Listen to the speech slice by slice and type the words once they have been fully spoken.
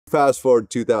Fast forward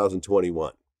to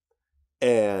 2021,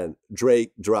 and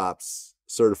Drake drops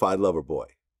Certified Lover Boy,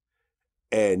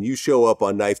 and you show up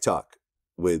on Knife Talk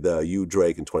with you,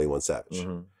 Drake, and 21 Savage.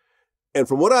 Mm-hmm. And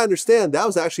from what I understand, that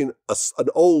was actually an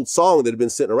old song that had been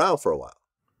sitting around for a while.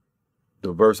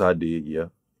 The verse I did, yeah.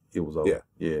 It was old.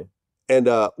 Yeah. And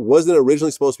wasn't it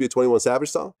originally supposed to be a 21 Savage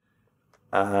song?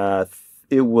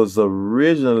 It was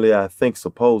originally, I think,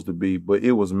 supposed to be, but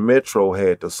it was Metro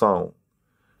had the song.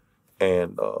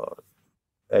 And,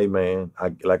 hey, man,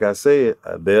 like I said,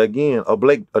 there again, a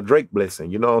Drake blessing,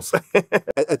 you know what I'm saying?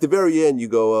 At the very end, you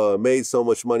go, made so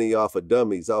much money off of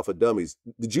dummies.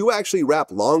 Did you actually rap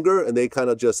longer and they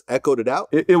kind of just echoed it out?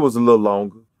 It was a little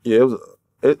longer. Yeah,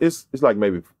 it's like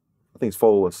maybe, I think it's 4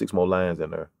 or 6 more lines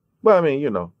in there. But I mean, you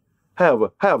know,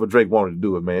 however Drake wanted to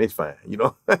do it, man, it's fine, you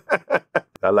know?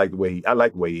 I like the way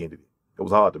he ended it. It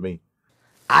was hard to me.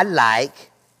 I like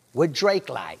what Drake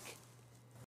like.